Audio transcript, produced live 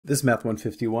This is Math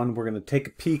 151. We're going to take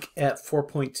a peek at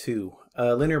 4.2,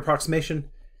 linear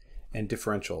approximation and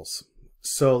differentials.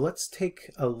 So let's take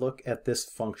a look at this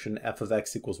function f of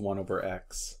x equals 1 over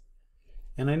x.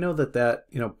 And I know that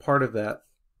part of that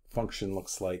function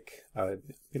looks like,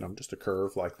 just a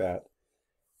curve like that.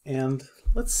 And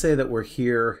let's say that we're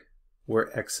here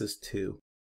where x is 2.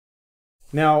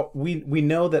 Now, we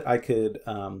know that I could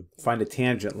find a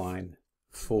tangent line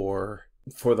for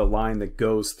the line that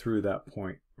goes through that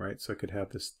point, right? So I could have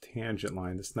this tangent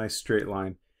line, this nice straight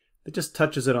line that just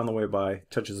touches it on the way by,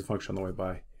 touches the function on the way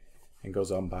by, and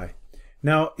goes on by.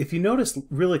 Now, if you notice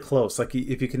really close, like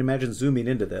if you can imagine zooming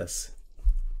into this,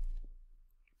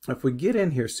 if we get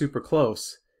in here super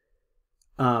close,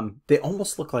 they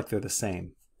almost look like they're the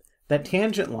same. That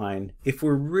tangent line, if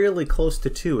we're really close to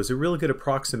 2, is a really good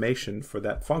approximation for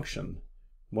that function,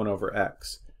 1 over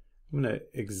x. I'm going to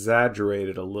exaggerate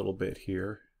it a little bit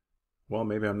here. Well,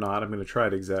 maybe I'm not. I'm going to try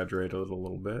to exaggerate it a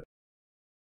little bit.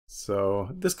 So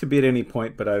this could be at any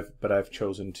point, but I've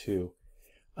chosen 2.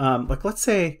 Like let's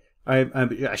say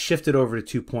I shifted over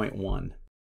to 2.1.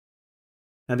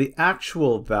 Now the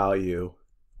actual value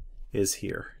is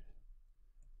here,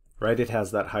 right? It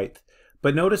has that height.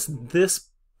 But notice this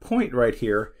point right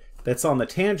here that's on the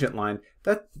tangent line,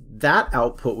 that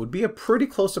output would be a pretty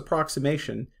close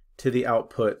approximation to the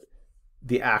output,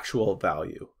 the actual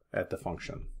value at the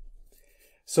function.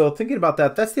 So thinking about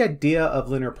that, that's the idea of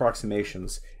linear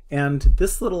approximations. And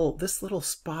this little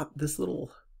spot, this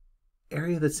little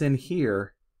area that's in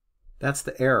here, that's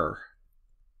the error,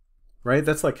 right?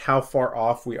 That's like how far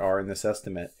off we are in this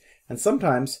estimate. And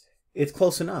sometimes it's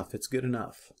close enough, it's good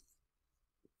enough.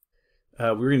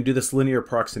 We're going to do this linear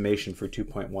approximation for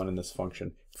 2.1 in this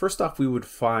function. First off, we would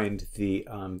find the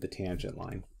tangent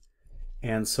line.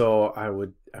 And so I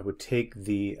would take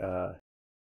the,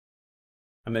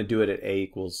 I'm going to do it at a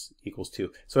equals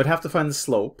 2. So I'd have to find the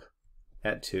slope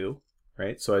at 2,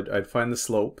 right? So I'd find the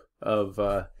slope of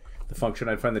the function.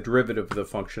 I'd find the derivative of the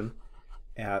function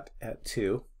at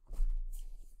 2.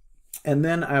 And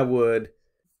then I would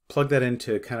plug that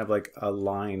into kind of like a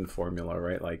line formula,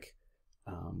 right? Like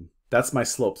that's my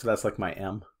slope, so that's like my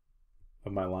m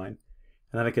of my line.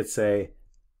 And then I could say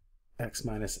x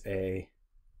minus a,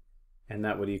 and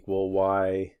that would equal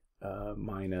y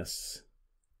minus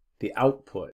the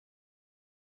output,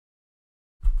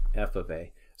 f of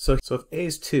a. So if a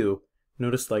is 2,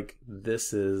 notice like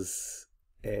this is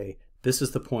a, this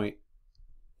is the point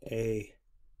a,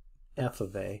 f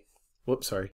of a, whoops,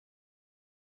 sorry,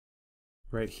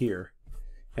 right here.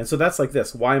 And so that's like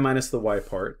this, y minus the y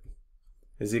part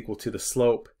is equal to the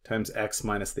slope times x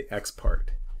minus the x part.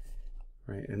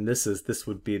 Right, and this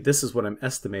is what I'm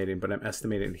estimating, but I'm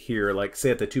estimating here, like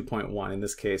say at the 2.1, in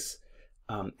this case,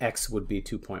 x would be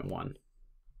 2.1.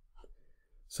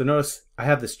 So notice I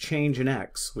have this change in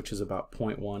x, which is about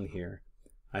 0.1 here.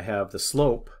 I have the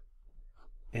slope,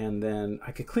 and then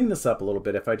I could clean this up a little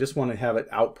bit. If I just want to have it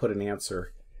output an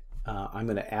answer, I'm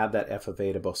going to add that f of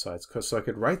a to both sides. So I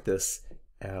could write this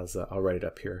as, I'll write it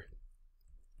up here,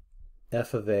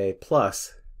 f of a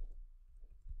plus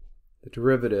the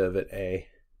derivative at a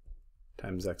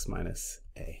times x minus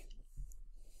a.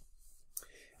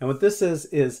 And what this is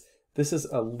this is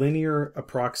a linear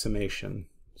approximation.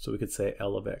 So we could say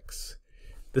L of x.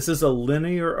 This is a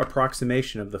linear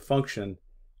approximation of the function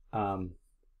of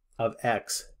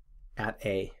x at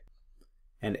a.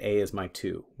 And a is my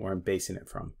 2, where I'm basing it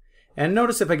from. And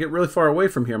notice if I get really far away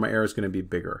from here, my error is going to be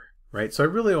bigger, right? So I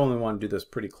really only want to do this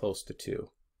pretty close to 2.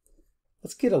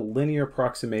 Let's get a linear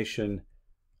approximation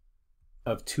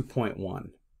of 2.1.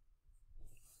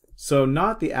 So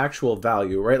not the actual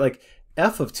value, right? Like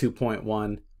f of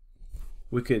 2.1,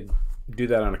 we could do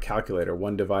that on a calculator.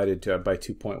 1 divided by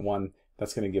 2.1,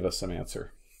 that's going to give us some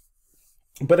answer.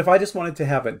 But if I just wanted to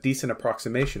have a decent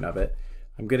approximation of it,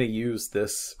 I'm going to use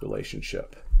this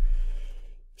relationship.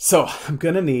 So I'm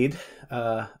going to need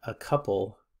a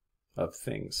couple of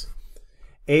things.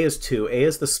 A is 2. A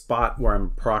is the spot where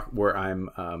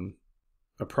I'm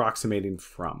approximating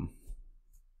from.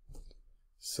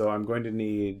 So I'm going to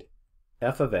need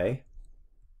f of a,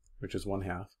 which is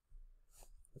 1/2.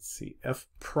 Let's see, f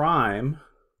prime,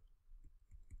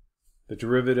 the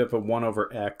derivative of 1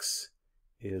 over x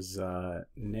is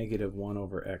negative 1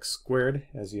 over x squared,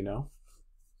 as you know.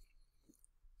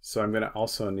 So I'm going to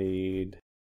also need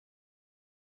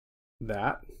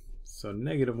that. So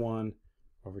negative 1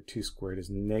 over 2 squared is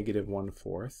negative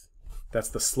 1/4. That's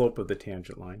the slope of the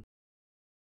tangent line.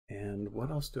 And what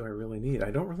else do I really need?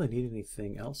 I don't really need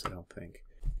anything else, I don't think.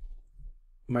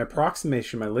 My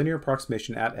approximation, my linear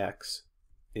approximation at x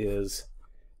is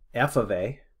f of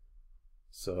a,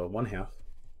 so 1/2,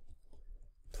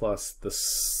 plus the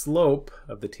slope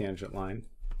of the tangent line.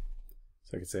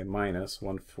 So I could say minus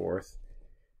 1/4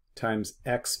 times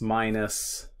x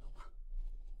minus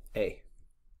a.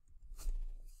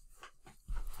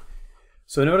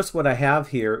 So notice what I have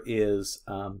here is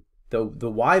the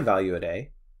y value at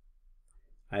a,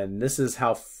 and this is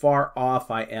how far off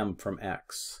I am from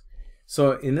x.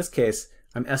 So in this case,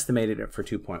 I'm estimating it for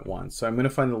 2.1. So I'm going to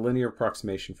find the linear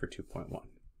approximation for 2.1. It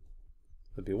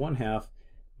would be 1/2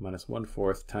 minus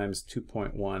 1/4 times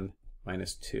 2.1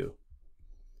 minus 2.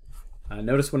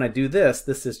 Notice when I do this,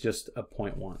 this is just a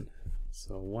 0.1.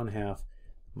 So 1/2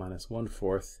 minus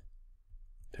 1/4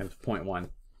 times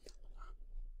 0.1.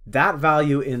 That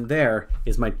value in there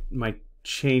is my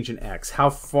change in x, how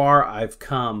far I've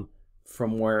come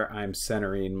from where I'm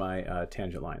centering my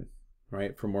tangent line,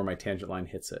 right? From where my tangent line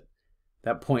hits it.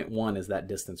 That 0.1 is that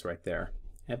distance right there.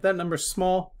 And if that number's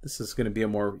small, this is going to be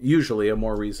usually a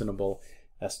more reasonable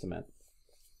estimate.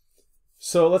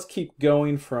 So let's keep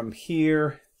going from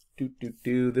here.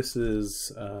 This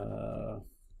is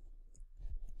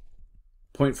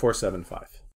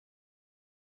 0.475.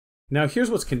 Now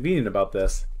here's what's convenient about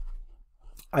this.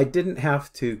 I didn't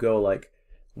have to go like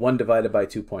 1 divided by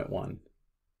 2.1,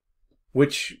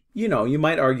 which, you know, you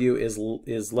might argue is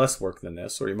less work than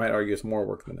this, or you might argue is more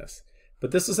work than this.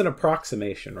 But this is an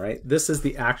approximation, right? This is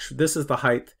the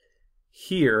height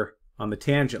here on the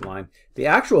tangent line. The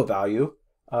actual value,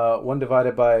 1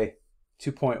 divided by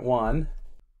 2.1,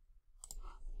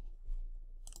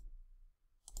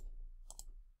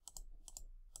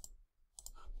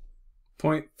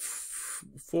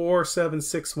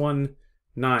 .47619,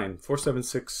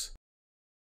 476.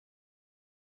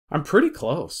 I'm pretty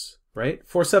close, right?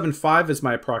 475 is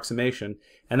my approximation,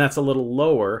 and that's a little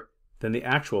lower than the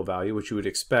actual value, which you would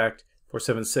expect,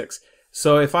 476.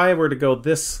 So if I were to go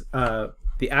this,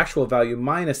 the actual value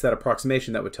minus that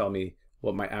approximation, that would tell me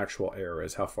what my actual error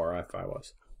is, how far off I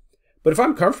was. But if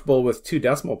I'm comfortable with 2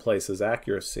 decimal places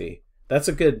accuracy, that's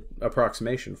a good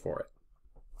approximation for it.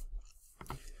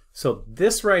 So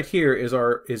this right here is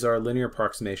our linear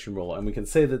approximation rule, and we can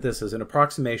say that this is an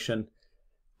approximation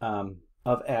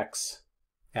of x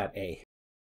at a.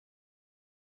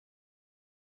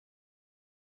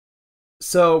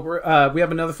 So we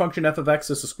have another function f of x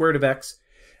is the square root of x,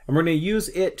 and we're going to use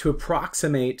it to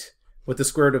approximate what the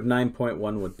square root of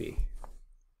 9.1 would be.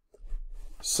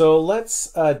 So let's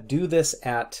do this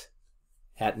at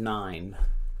 9.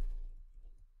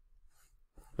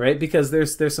 Right? Because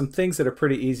there's some things that are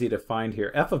pretty easy to find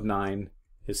here. F of 9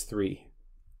 is 3.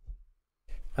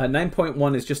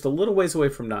 9.1 is just a little ways away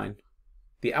from 9.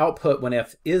 The output when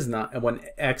x is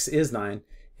 9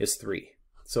 is 3.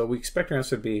 So we expect our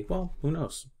answer to be, well, who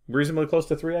knows? Reasonably close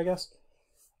to 3, I guess.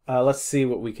 Let's see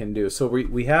what we can do. So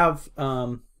we have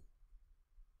the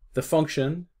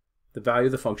function, the value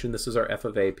of the function. This is our f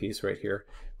of a piece right here.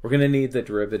 We're going to need the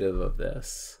derivative of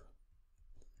this.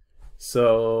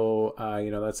 So, you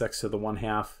know, that's x to the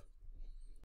 1/2,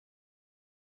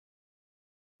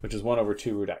 which is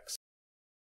 1/2 root x.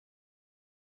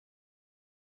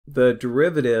 The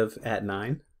derivative at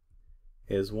 9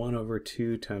 is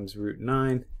 1/2 times root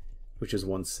 9, which is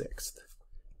 1/6.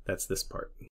 That's this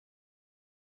part.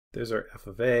 There's our f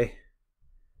of a.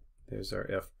 There's our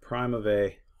f prime of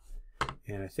a.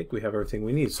 And I think we have everything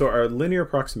we need. So our linear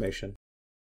approximation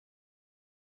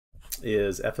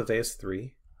is f of a is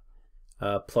 3.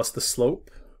 Plus the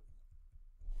slope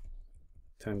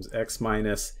times x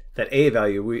minus that a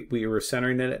value. We were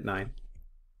centering it at 9.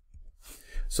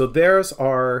 So there's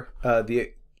our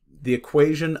the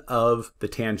equation of the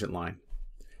tangent line.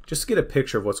 Just to get a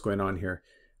picture of what's going on here.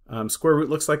 Square root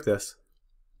looks like this.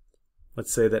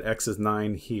 Let's say that x is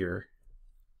 9 here.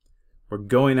 We're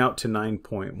going out to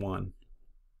 9.1.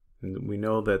 And we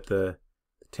know that the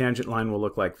tangent line will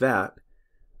look like that.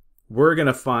 We're going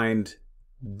to find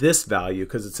this value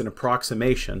because it's an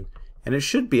approximation, and it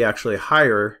should be actually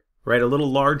higher, right? A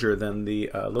little larger than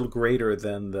the, a little greater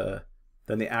than the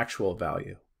actual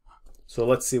value. So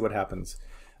let's see what happens.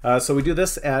 So we do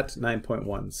this at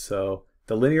 9.1. So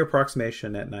the linear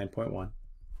approximation at 9.1.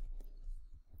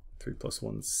 3 plus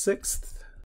 1/6.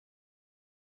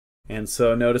 And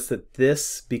so notice that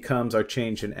this becomes our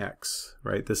change in x,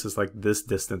 right? This is like this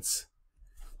distance.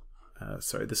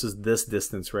 Sorry, this is this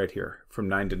distance right here from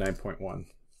 9 to 9.1.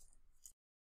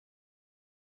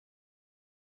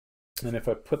 And if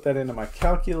I put that into my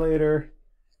calculator,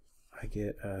 I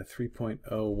get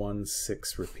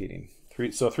 3.016 repeating.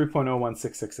 So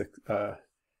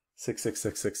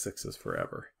 3.01666 is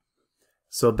forever.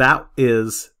 So that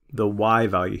is the y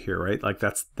value here, right? Like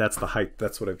that's the height.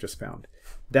 That's what I've just found.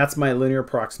 That's my linear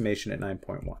approximation at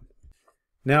 9.1.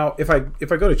 Now, if I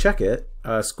go to check it,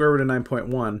 square root of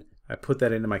 9.1, I put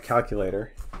that into my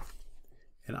calculator,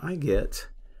 and I get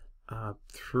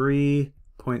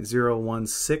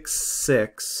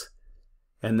 3.0166,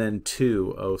 and then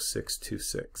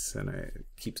 20626, and it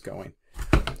keeps going.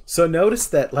 So notice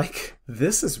that like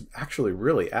this is actually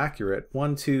really accurate.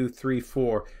 1, 2, 3,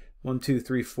 4, 1, 2,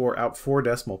 3, 4 out 4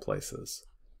 decimal places.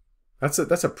 That's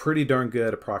a pretty darn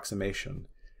good approximation.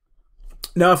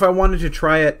 Now, if I wanted to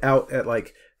try it out at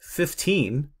like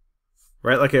 15,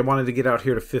 right? Like I wanted to get out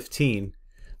here to 15,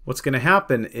 what's going to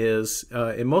happen is,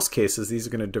 in most cases, these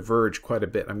are going to diverge quite a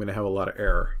bit. I'm going to have a lot of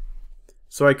error.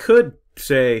 So I could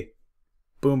say,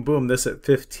 boom, boom, this at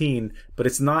 15, but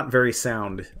it's not very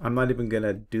sound. I'm not even going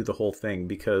to do the whole thing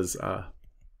because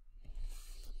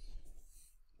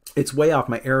it's way off.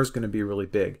 My error is going to be really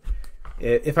big.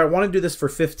 If I want to do this for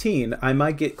 15, I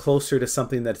might get closer to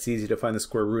something that's easy to find the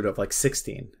square root of, like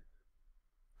 16,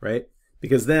 right?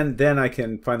 Because then I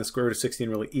can find the square root of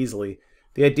 16 really easily.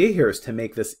 The idea here is to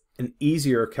make this an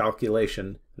easier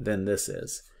calculation than this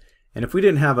is. And if we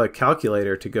didn't have a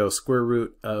calculator to go square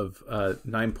root of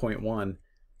 9.1,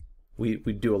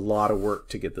 we'd do a lot of work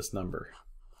to get this number.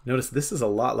 Notice this is a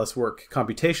lot less work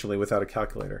computationally without a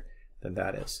calculator than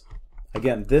that is.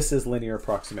 Again, this is linear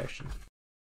approximation.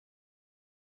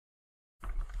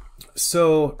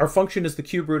 So our function is the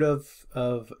cube root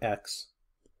of x.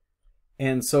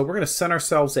 And so we're going to set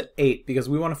ourselves at 8 because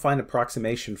we want to find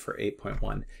approximation for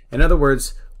 8.1. In other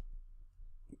words,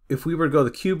 if we were to go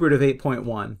the cube root of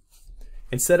 8.1,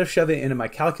 instead of shoving it into my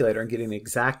calculator and getting the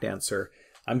exact answer,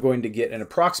 I'm going to get an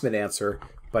approximate answer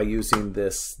by using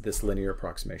this linear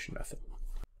approximation method.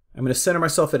 I'm going to center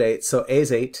myself at 8. So a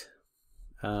is 8.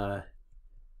 F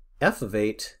of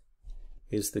 8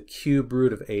 is the cube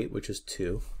root of 8, which is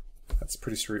 2. That's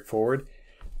pretty straightforward.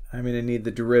 I'm going to need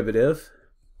the derivative.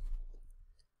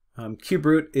 Cube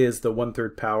root is the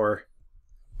 1/3 power.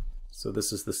 So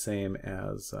this is the same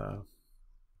as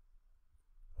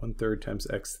 1/3 times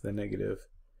x to the negative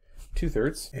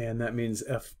 2/3. And that means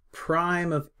f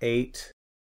prime of 8.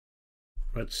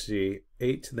 Let's see,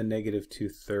 8 to the negative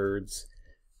 2/3.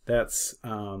 That's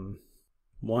 1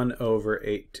 over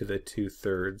 8 to the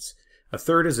 2/3. A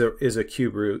third is a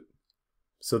cube root.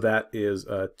 So that is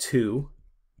 2,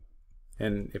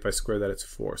 and if I square that, it's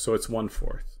 4. So it's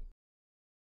 1/4.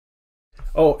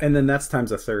 Oh, and then that's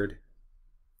times a third,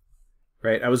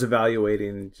 right? I was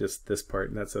evaluating just this part,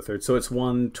 and that's a third. So it's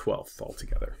 1/12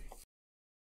 altogether.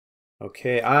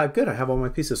 Okay, good. I have all my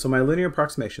pieces. So my linear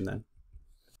approximation then,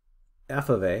 f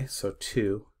of a, so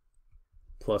 2,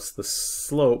 plus the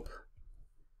slope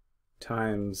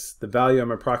times the value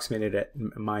I'm approximating at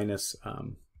minus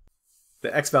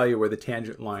the x value where the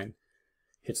tangent line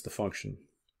hits the function.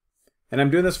 And I'm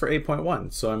doing this for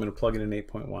 8.1, so I'm going to plug in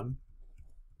 8.1.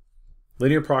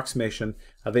 Linear approximation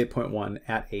of 8.1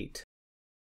 at 8.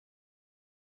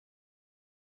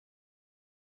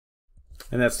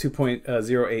 And that's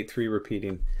 2.083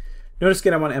 repeating. Notice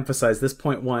again, I want to emphasize this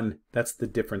 0.1, that's the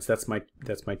difference. That's my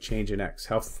change in x,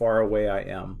 how far away I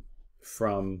am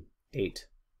from 8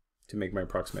 to make my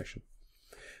approximation.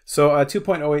 So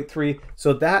 2.083,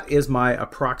 so that is my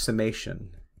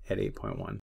approximation at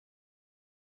 8.1.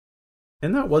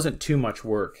 And that wasn't too much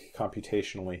work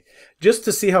computationally. Just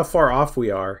to see how far off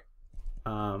we are,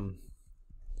 and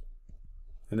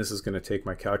this is going to take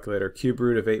my calculator, cube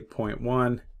root of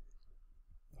 8.1.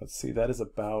 Let's see, that is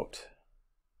about,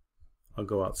 I'll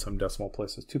go out some decimal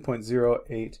places,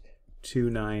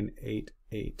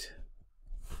 2.082988.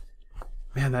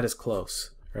 Man, that is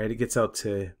close, right? It gets out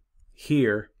to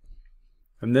here,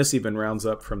 and this even rounds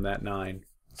up from that 9.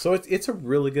 So it's a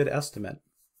really good estimate.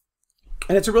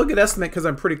 And it's a really good estimate because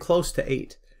I'm pretty close to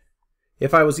 8.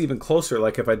 If I was even closer,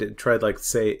 like if I tried like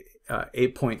say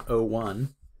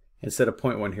 8.01 instead of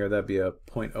 0.1 here, that'd be a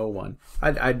 0.01.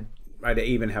 I'd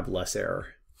even have less error.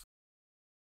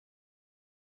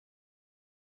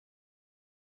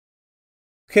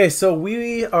 Okay, so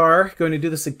we are going to do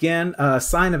this again.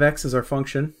 Sine of x is our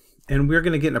function. And we're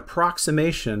going to get an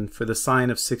approximation for the sine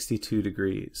of 62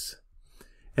 degrees.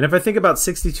 And if I think about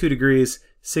 62 degrees,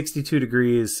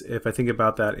 if I think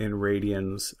about that in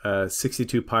radians,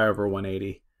 62 pi over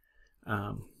 180.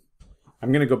 I'm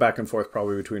going to go back and forth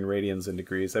probably between radians and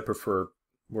degrees. I prefer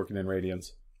working in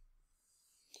radians.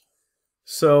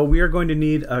 So we are going to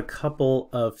need a couple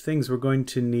of things. We're going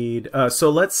to need, so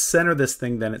let's center this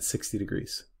thing then at 60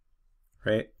 degrees,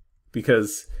 right?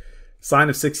 Because sine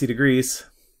of 60 degrees,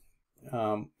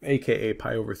 aka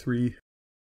pi over 3,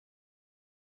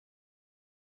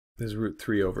 is root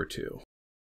 3 over 2.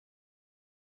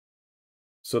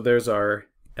 So there's our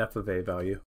f of a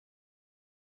value.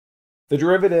 The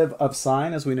derivative of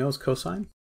sine, as we know, is cosine.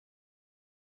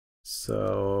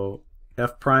 So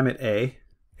f prime at a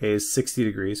is 60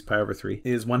 degrees, pi over 3,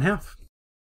 is 1/2.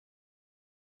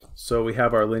 So we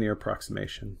have our linear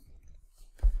approximation,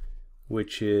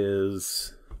 which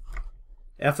is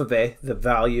f of a, the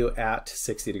value at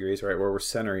 60 degrees, right, where we're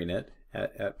centering it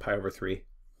at pi over 3.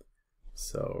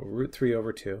 So root 3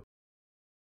 over 2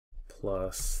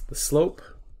 plus the slope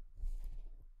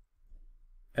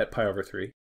at pi over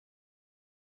 3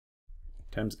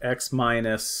 times x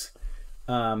minus,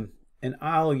 and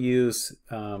I'll use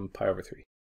pi over 3.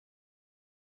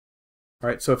 All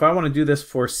right, so if I want to do this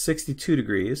for 62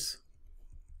 degrees,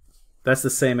 that's the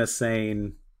same as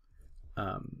saying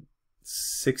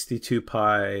 62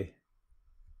 pi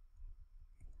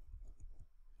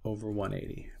over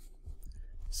 180.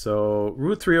 So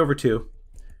root 3 over 2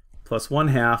 plus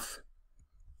 1/2,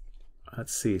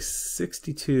 let's see,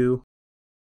 62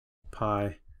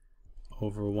 pi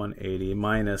over 180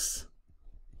 minus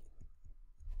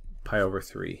pi over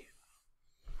 3.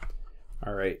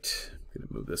 All right, I'm going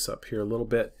to move this up here a little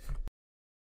bit.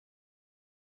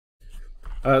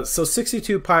 So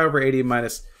 62 pi over 80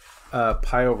 minus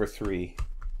pi over 3.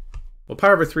 Well, pi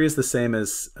over 3 is the same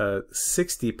as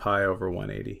 60 pi over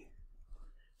 180.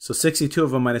 So 62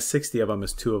 of them minus 60 of them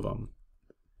is 2 of them.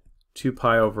 2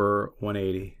 pi over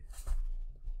 180.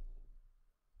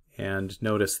 And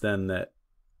notice then that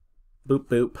boop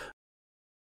boop.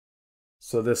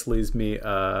 So this leaves me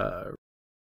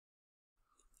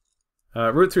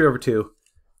root 3 over 2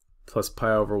 plus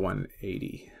pi over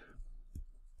 180.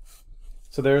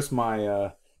 So there's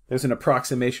my there's an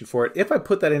approximation for it. If I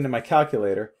put that into my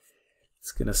calculator,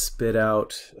 it's going to spit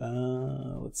out,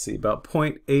 let's see, about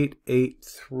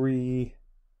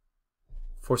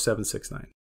 0.8834769.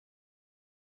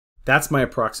 That's my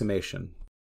approximation.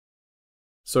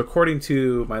 So according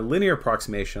to my linear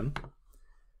approximation,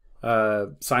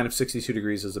 sine of 62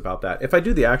 degrees is about that. If I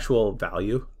do the actual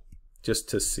value, just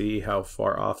to see how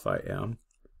far off I am,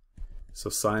 so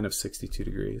sine of 62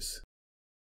 degrees,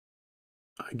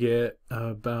 I get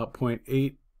about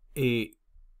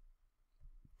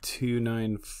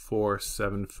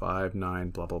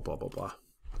 0.8829479, blah, blah, blah, blah, blah.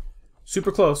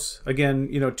 Super close. Again,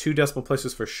 you know, 2 decimal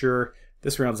places for sure.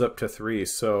 This rounds up to 3,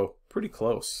 so pretty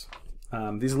close.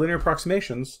 These linear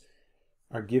approximations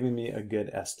are giving me a good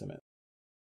estimate.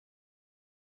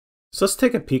 So let's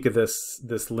take a peek at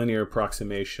this linear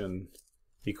approximation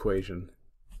equation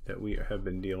that we have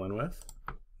been dealing with.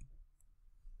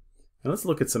 And let's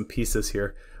look at some pieces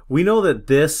here. We know that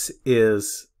this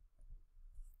is,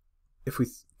 if we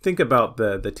think about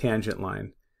the tangent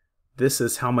line, this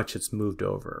is how much it's moved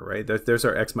over, right? There's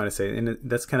our x minus a, and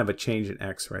that's kind of a change in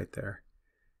x right there.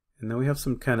 And then we have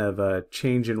some kind of a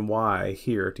change in y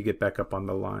here to get back up on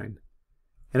the line.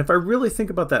 And if I really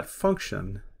think about that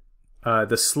function,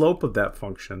 the slope of that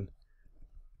function,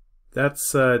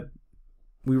 that's,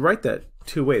 we write that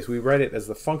 2 ways. We write it as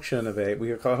the function of a,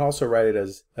 we can also write it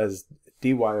as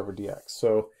dy over dx.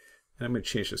 So, and I'm going to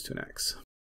change this to an x.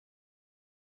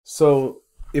 So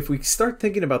if we start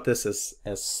thinking about this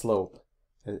as slope,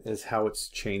 as how it's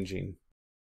changing,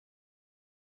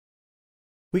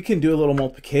 we can do a little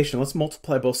multiplication. Let's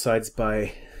multiply both sides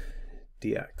by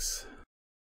dx.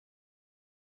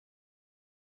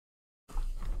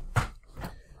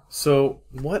 So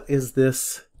what is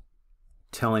this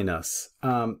telling us?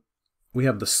 We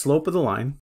have the slope of the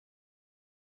line,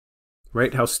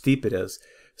 right? How steep it is.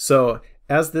 So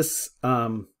as this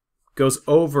goes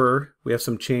over, we have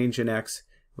some change in x.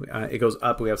 It goes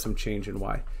up, we have some change in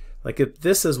y. Like if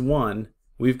this is 1,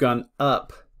 we've gone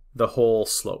up the whole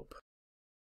slope.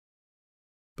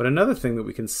 But another thing that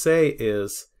we can say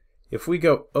is, if we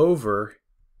go over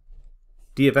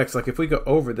d of x, like if we go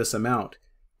over this amount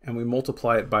and we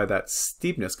multiply it by that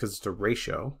steepness, because it's a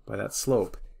ratio, by that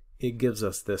slope, it gives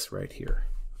us this right here.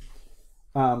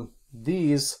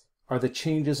 These are the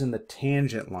changes in the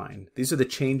tangent line. These are the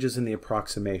changes in the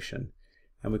approximation,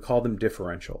 and we call them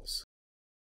differentials.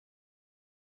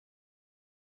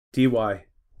 dy,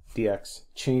 dx,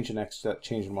 change in x,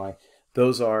 change in y,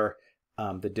 those are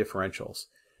the differentials.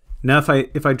 Now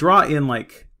if I draw in,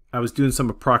 like I was doing some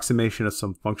approximation of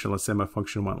some function, let's say my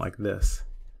function went like this.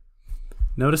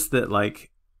 Notice that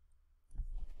like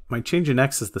my change in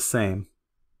x is the same,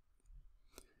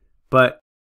 but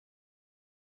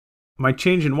my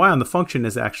change in y on the function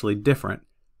is actually different.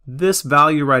 This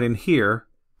value right in here,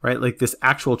 right, like this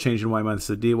actual change in y minus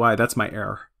the dy, that's my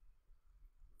error.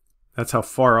 That's how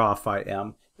far off I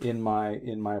am in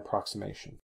my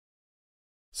approximation.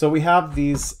 So we have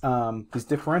these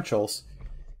differentials.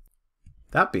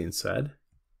 That being said,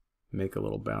 make a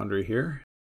little boundary here.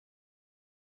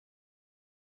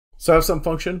 So I have some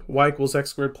function, y equals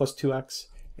x squared plus 2x,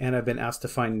 and I've been asked to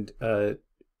find the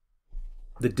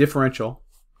differential,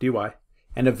 dy,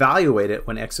 and evaluate it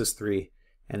when x is 3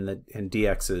 and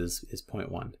dx is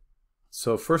 0.1.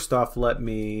 So first off, let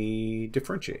me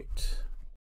differentiate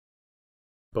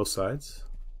both sides.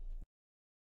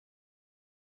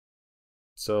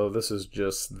 So this is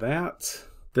just that.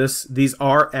 These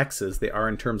are x's, they are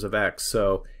in terms of x.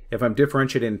 So if I'm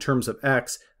differentiating in terms of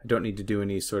x, I don't need to do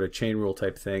any sort of chain rule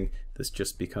type thing. This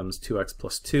just becomes 2x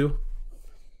plus 2.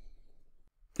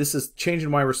 This is change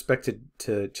in y respect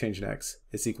to change in x.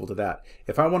 It's equal to that.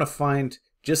 If I want to find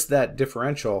just that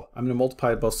differential, I'm going to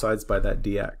multiply both sides by that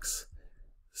dx.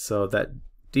 So that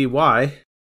dy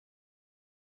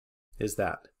is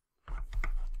that.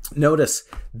 Notice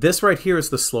this right here is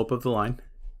the slope of the line,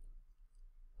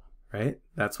 right?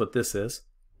 That's what this is,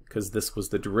 because this was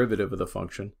the derivative of the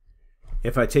function.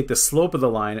 If I take the slope of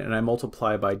the line and I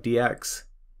multiply by dx,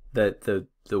 the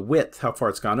width, how far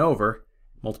it's gone over,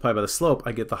 multiply by the slope,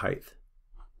 I get the height.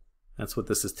 That's what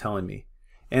this is telling me.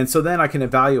 And so then I can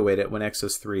evaluate it when x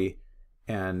is 3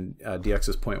 and dx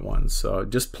is 0.1. So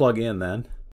just plug in then.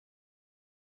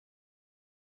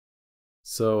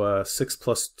 So 6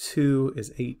 plus 2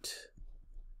 is 8.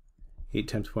 8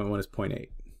 times 0.1 is 0.8.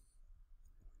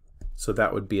 So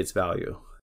that would be its value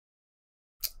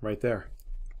right there.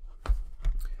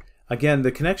 Again,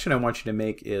 the connection I want you to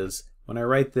make is when I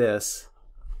write this,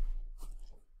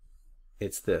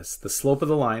 it's this. The slope of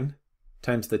the line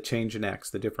times the change in x,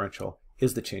 the differential,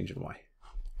 is the change in y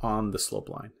on the slope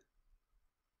line.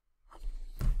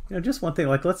 You know, just one thing,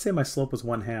 like let's say my slope was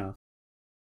 1/2.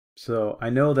 So I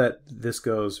know that this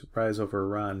goes rise over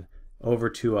run over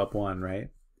 2 up 1,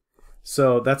 right?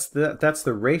 So that's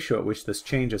the ratio at which this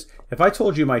changes. If I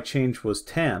told you my change was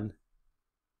 10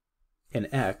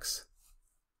 in x,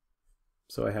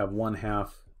 so I have 1/2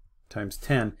 times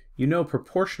 10, you know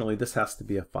proportionally this has to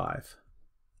be a 5.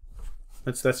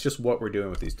 That's just what we're doing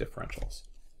with these differentials.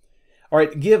 All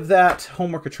right, give that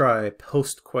homework a try.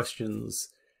 Post questions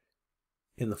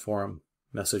in the forum.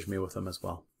 Message me with them as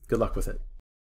well. Good luck with it.